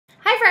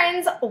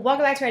friends,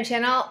 welcome back to my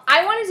channel.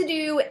 I wanted to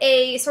do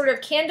a sort of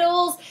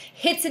candles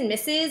hits and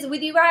misses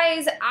with you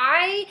guys.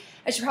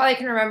 As you probably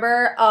can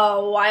remember,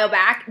 a while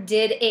back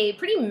did a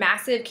pretty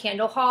massive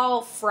candle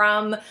haul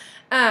from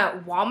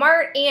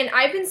Walmart, and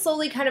I've been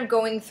slowly kind of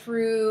going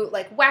through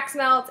like wax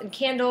melts and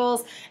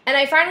candles, and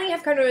I finally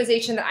have come to a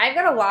realization that I've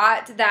got a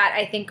lot that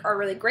I think are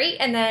really great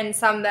and then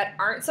some that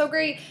aren't so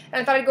great,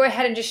 and I thought I'd go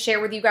ahead and just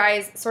share with you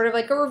guys sort of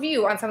like a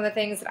review on some of the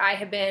things that I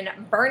have been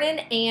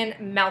burning and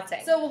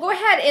melting. So we'll go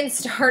ahead and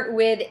start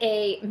with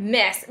a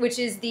miss, which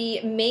is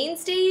the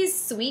Mainstays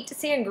Sweet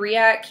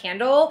Sangria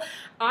candle.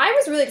 I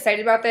was really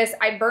excited about this.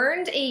 I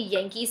burned a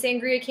Yankee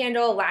Sangria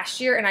candle last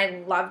year and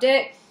I loved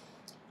it.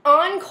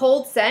 On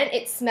cold scent,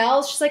 it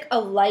smells just like a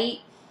light,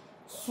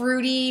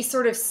 fruity,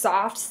 sort of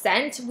soft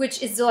scent,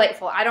 which is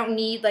delightful. I don't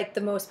need like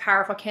the most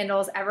powerful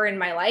candles ever in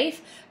my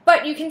life,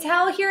 but you can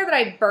tell here that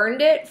I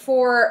burned it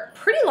for a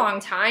pretty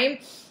long time.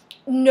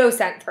 No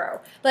scent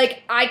throw.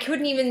 Like, I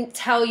couldn't even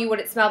tell you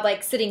what it smelled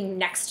like sitting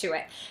next to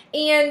it.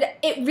 And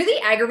it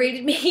really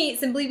aggravated me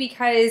simply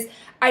because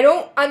I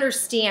don't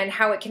understand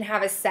how it can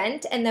have a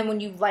scent and then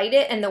when you light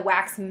it and the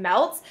wax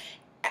melts,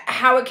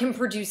 how it can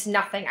produce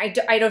nothing.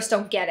 I just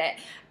don't get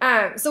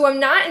it. So I'm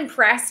not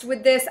impressed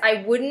with this. I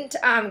wouldn't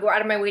go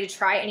out of my way to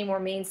try any more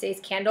Mainstays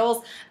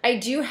candles. I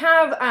do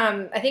have,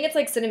 I think it's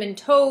like cinnamon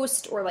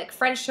toast or like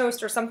French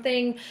toast or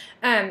something.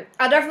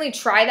 I'll definitely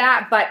try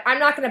that, but I'm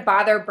not going to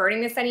bother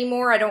burning this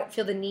anymore. I don't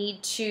feel the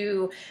need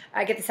to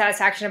get the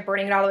satisfaction of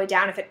burning it all the way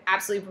down if it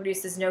absolutely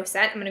produces no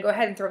scent. I'm going to go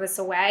ahead and throw this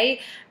away.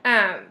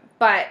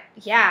 But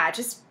yeah,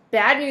 just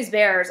bad news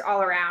bears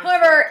all around.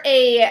 However,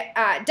 a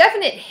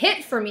definite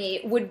hit for me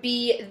would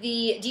be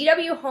the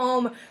DW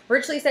Home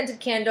Richly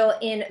Scented Candle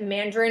in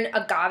Mandarin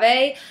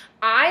Agave.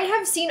 I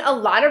have seen a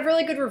lot of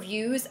really good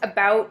reviews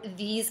about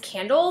these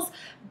candles,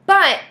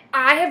 but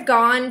I have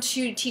gone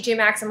to TJ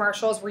Maxx and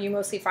Marshalls where you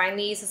mostly find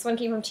these. This one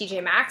came from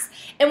TJ Maxx,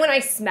 and when I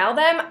smell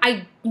them,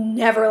 I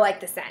never like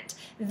the scent.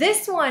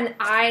 This one,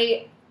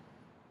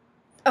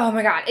 oh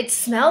my god, it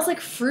smells like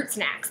fruit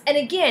snacks. And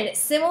again,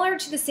 similar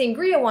to the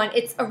Sangria one,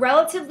 it's a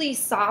relatively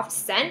soft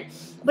scent,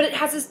 but it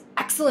has this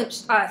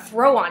excellent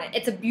throw on it.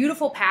 It's a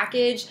beautiful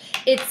package.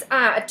 It's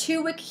a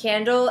 2-wick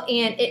candle,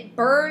 and it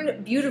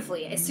burned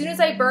beautifully. As soon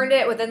as I burned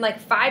it, within like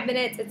 5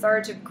 minutes, it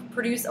started to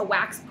produce a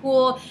wax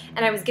pool,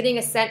 and I was getting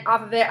a scent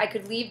off of it. I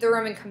could leave the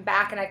room and come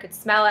back, and I could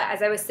smell it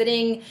as I was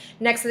sitting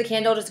next to the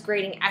candle just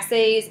grading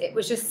essays. It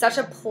was just such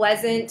a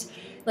pleasant,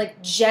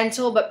 like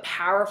gentle but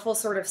powerful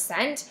sort of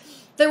scent.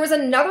 There was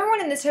another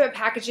one in this type of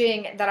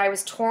packaging that I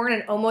was torn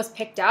and almost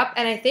picked up,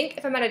 and I think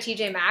if I'm at a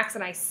TJ Maxx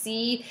and I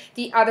see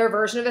the other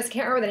version of this, I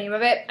can't remember the name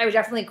of it, I would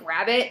definitely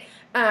grab it.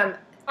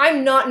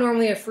 I'm not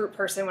normally a fruit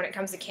person when it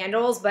comes to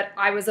candles, but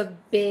I was a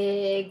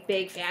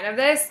big fan of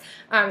this,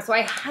 so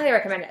I highly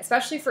recommend it,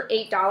 especially for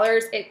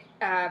 $8. It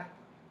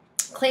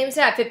claims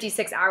to have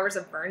 56 hours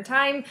of burn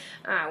time,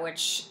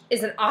 which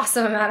is an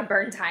awesome amount of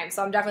burn time,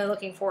 so I'm definitely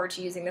looking forward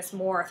to using this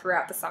more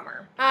throughout the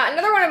summer.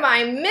 Another one of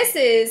my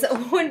misses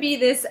would be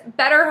this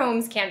Better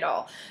Homes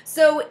candle.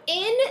 So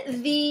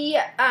in the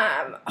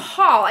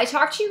haul, I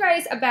talked to you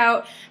guys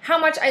about how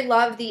much I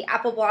love the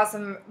Apple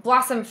Blossom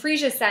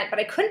Freesia scent, but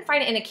I couldn't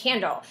find it in a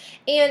candle.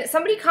 And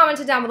somebody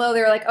commented down below,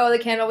 they were like, oh, the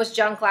candle was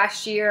junk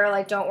last year,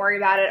 like don't worry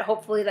about it,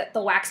 hopefully that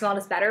the wax melt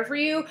is better for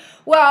you.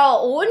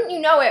 Well, wouldn't you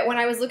know it, when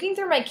I was looking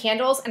through my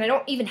candles, and I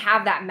don't even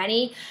have that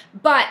many,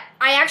 but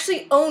I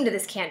actually owned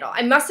this candle.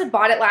 I must have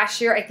bought it last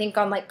year, I think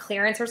on like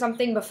clearance or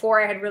something, before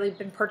I had really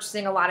been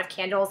purchasing a lot of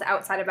candles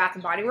outside of Bath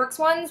 & Body Works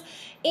ones,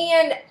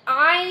 and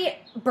I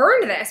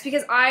burned this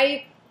because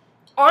I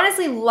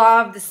honestly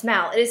love the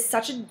smell. It is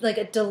such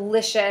a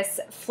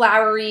delicious,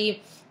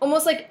 flowery,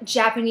 almost like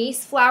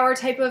Japanese flower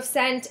type of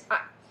scent.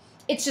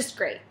 It's just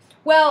great.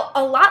 Well,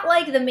 a lot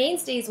like the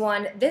Mainstays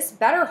one, this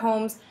Better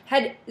Homes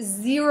had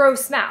zero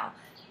smell.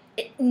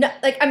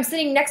 Like, I'm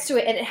sitting next to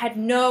it and it had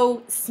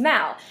no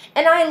smell.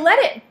 And I let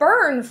it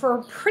burn for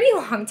a pretty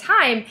long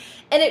time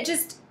and it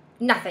just,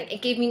 nothing.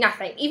 It gave me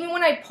nothing. Even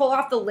when I pull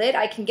off the lid,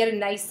 I can get a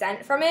nice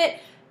scent from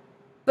it.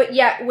 But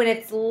yet, when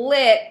it's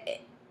lit,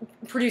 it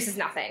produces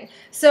nothing.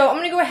 So I'm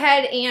going to go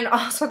ahead and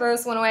also throw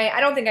this one away. I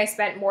don't think I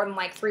spent more than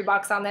like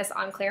 $3 on this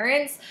on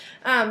clearance.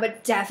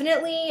 But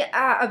definitely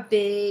a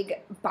big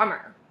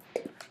bummer.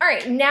 All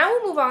right, now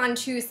we'll move on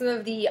to some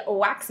of the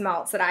wax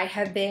melts that I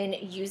have been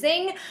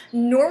using.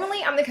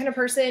 Normally, I'm the kind of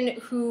person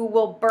who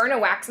will burn a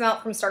wax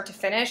melt from start to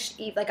finish.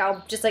 Like,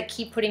 I'll just like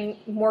keep putting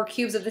more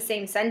cubes of the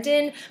same scent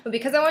in. But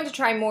because I wanted to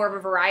try more of a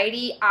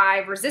variety,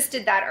 I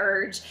resisted that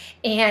urge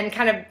and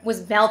kind of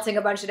was melting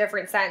a bunch of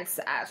different scents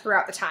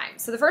throughout the time.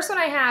 So the first one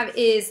I have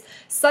is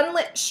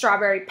Sunlit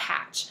Strawberry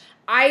Patch.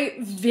 I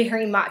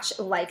very much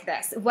like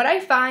this. What I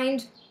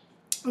find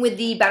with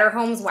the Better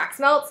Homes wax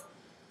melts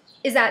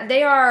is that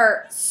they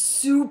are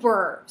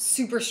super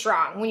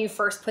strong when you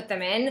first put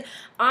them in.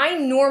 I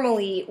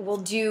normally will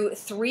do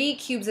 3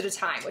 cubes at a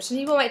time, which some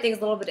people might think is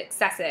a little bit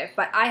excessive,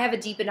 but I have a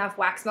deep enough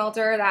wax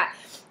melter that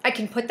I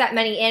can put that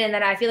many in and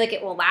then I feel like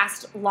it will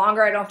last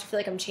longer. I don't have to feel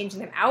like I'm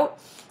changing them out.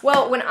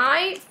 Well, when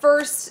I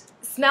first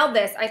smelled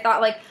this, I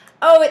thought like,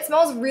 oh, it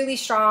smells really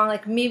strong,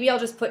 like maybe I'll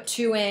just put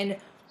 2 in.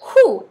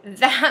 Whew,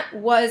 that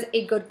was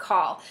a good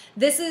call.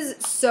 This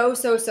is so,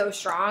 so, so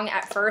strong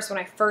at first when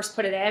I first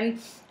put it in.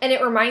 And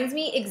it reminds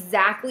me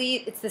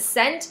exactly, it's the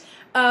scent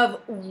of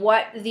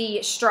what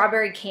the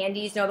strawberry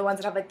candies, you know, the ones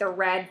that have like the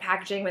red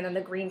packaging and then the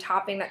green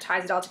topping that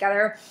ties it all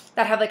together,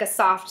 that have like a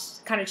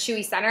soft kind of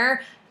chewy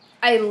center.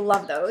 I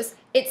love those.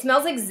 It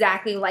smells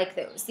exactly like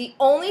those. The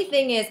only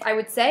thing is, I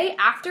would say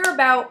after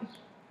about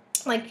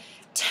like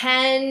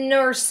 10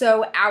 or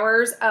so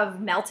hours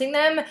of melting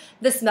them,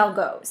 the smell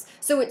goes.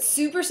 So it's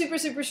super, super,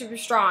 super, super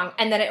strong,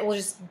 and then it will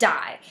just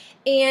die.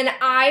 And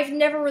I've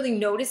never really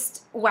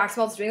noticed wax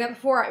melts doing that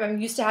before. I'm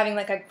used to having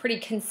like a pretty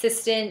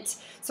consistent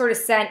sort of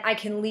scent. I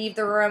can leave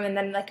the room and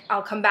then like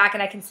I'll come back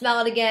and I can smell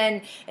it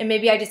again, and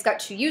maybe I just got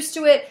too used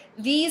to it.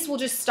 These will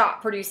just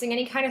stop producing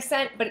any kind of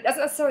scent, but it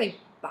doesn't necessarily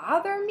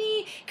bother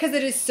me because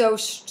it is so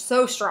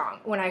strong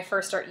when I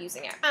first start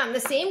using it.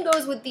 The same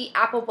goes with the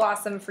Apple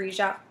Blossom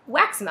Freesia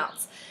wax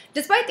melts.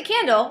 Despite the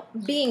candle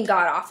being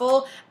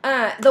god-awful,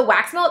 the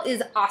wax melt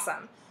is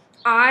awesome.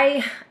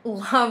 I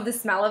love the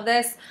smell of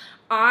this.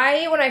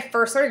 When I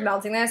first started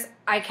melting this,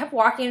 I kept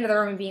walking into the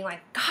room and being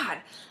like, God,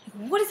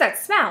 what is that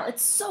smell?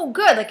 It's so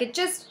good. Like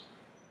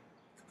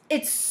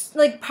it's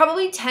like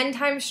probably 10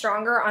 times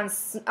stronger on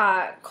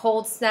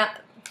cold snap.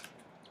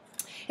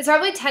 It's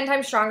probably 10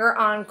 times stronger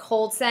on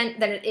cold scent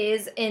than it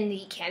is in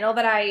the candle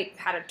that I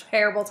had a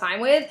terrible time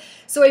with.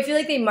 So I feel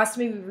like they must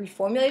have maybe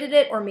reformulated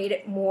it or made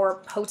it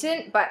more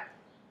potent, but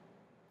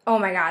oh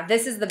my God,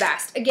 this is the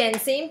best. Again,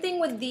 same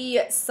thing with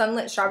the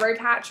Sunlit Strawberry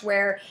Patch,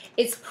 where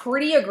it's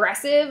pretty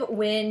aggressive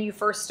when you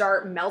first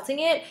start melting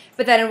it,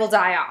 but then it will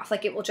die off.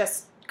 Like it will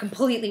just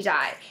completely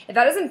die. If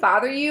that doesn't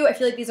bother you, I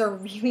feel like these are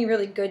really,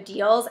 really good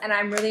deals, and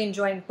I'm really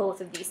enjoying both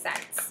of these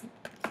scents.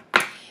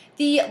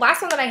 The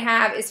last one that I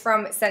have is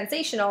from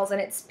Sensationals, and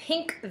it's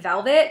Pink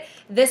Velvet.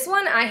 This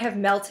one I have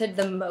melted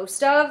the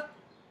most of.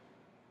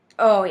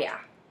 Oh yeah.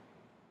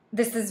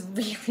 This is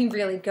really,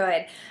 really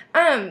good.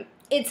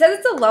 It says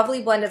it's a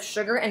lovely blend of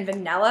sugar and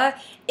vanilla.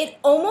 It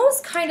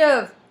almost kind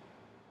of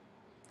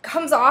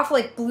comes off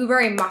like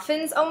blueberry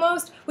muffins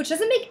almost, which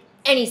doesn't make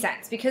any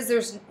sense because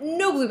there's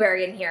no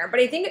blueberry in here. But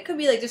I think it could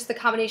be like just the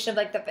combination of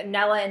like the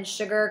vanilla and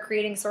sugar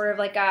creating sort of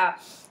like a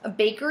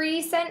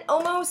bakery scent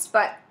almost,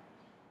 but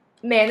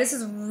man, this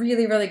is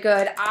really, really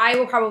good. I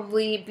will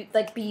probably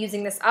be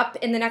using this up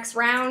in the next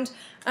round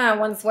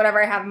once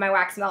whatever I have in my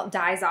wax melt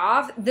dies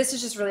off. This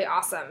is just really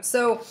awesome.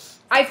 So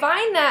I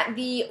find that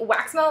the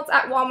wax melts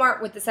at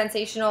Walmart with the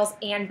Sensationals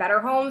and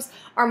Better Homes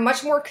are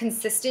much more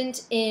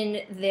consistent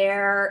in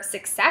their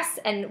success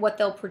and what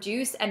they'll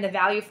produce and the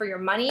value for your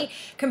money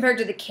compared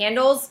to the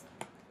candles.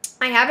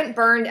 I haven't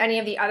burned any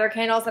of the other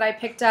candles that I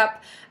picked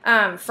up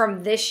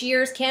from this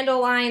year's candle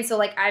line. So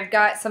like I've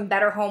got some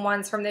Better Home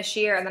ones from this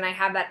year, and then I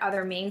have that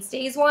other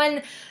Mainstays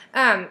one.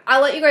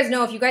 I'll let you guys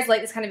know if you guys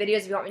like this kind of videos,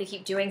 if you want me to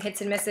keep doing hits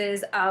and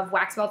misses of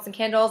wax melts and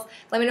candles,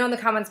 let me know in the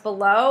comments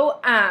below.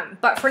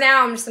 But for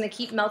now, I'm just going to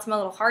keep melting my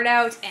little heart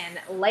out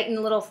and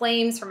lighten little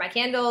flames for my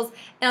candles,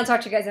 and I'll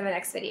talk to you guys in the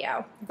next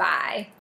video. Bye.